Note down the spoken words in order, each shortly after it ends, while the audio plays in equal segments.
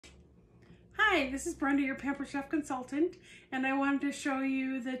Hi, this is Brenda, your Pampered Chef consultant, and I wanted to show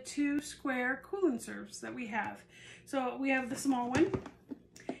you the two square cooling serves that we have. So we have the small one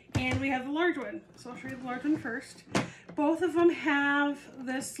and we have the large one. So I'll show you the large one first. Both of them have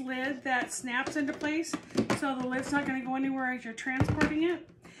this lid that snaps into place, so the lid's not going to go anywhere as you're transporting it.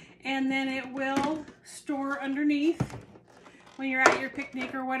 And then it will store underneath when you're at your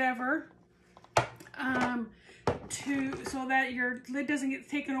picnic or whatever, so that your lid doesn't get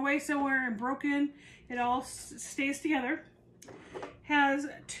taken away somewhere and broken. It all stays together. Has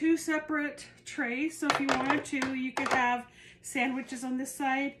two separate trays, so if you wanted to, you could have sandwiches on this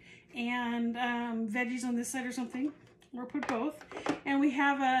side and veggies on this side or something, or put both. And we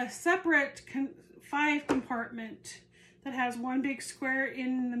have a separate 5 compartment that has one big square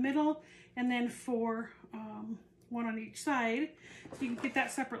in the middle and then 4, one on each side, so you can get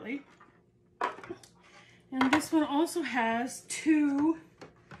that separately. And this one also has 2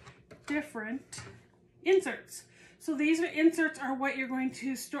 different inserts. So these inserts are what you're going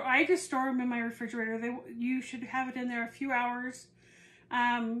to store. I just store them in my refrigerator. You should have it in there a few hours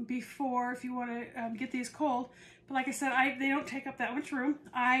before, if you want to get these cold. But like I said, they don't take up that much room.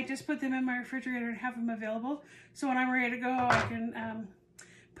 I just put them in my refrigerator and have them available. So when I'm ready to go, I can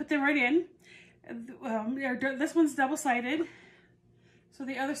put them right in. This one's double-sided. So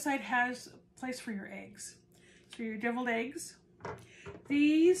the other side has a place for your eggs. So your deviled eggs.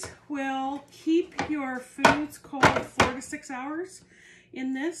 These will keep your foods cold 4 to 6 hours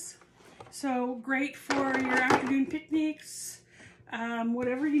in this. So great for your afternoon picnics,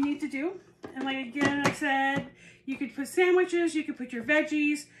 whatever you need to do. And like again, I said, you could put sandwiches, you could put your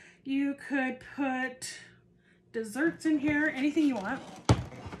veggies, you could put desserts in here, anything you want.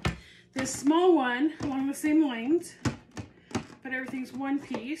 This small one, along the same lines, but everything's one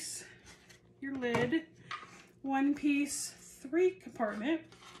piece. Your lid, one piece, 3 compartment,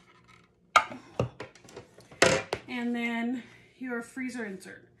 and then your freezer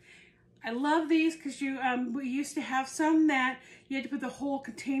insert. I love these because we used to have some that you had to put the whole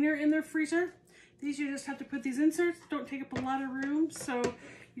container in their freezer. These you just have to put these inserts, don't take up a lot of room, so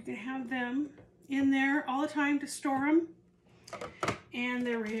you can have them in there all the time to store them, and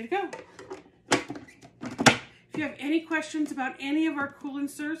they're ready to go. If you have any questions about any of our cool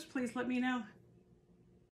inserts, please let me know.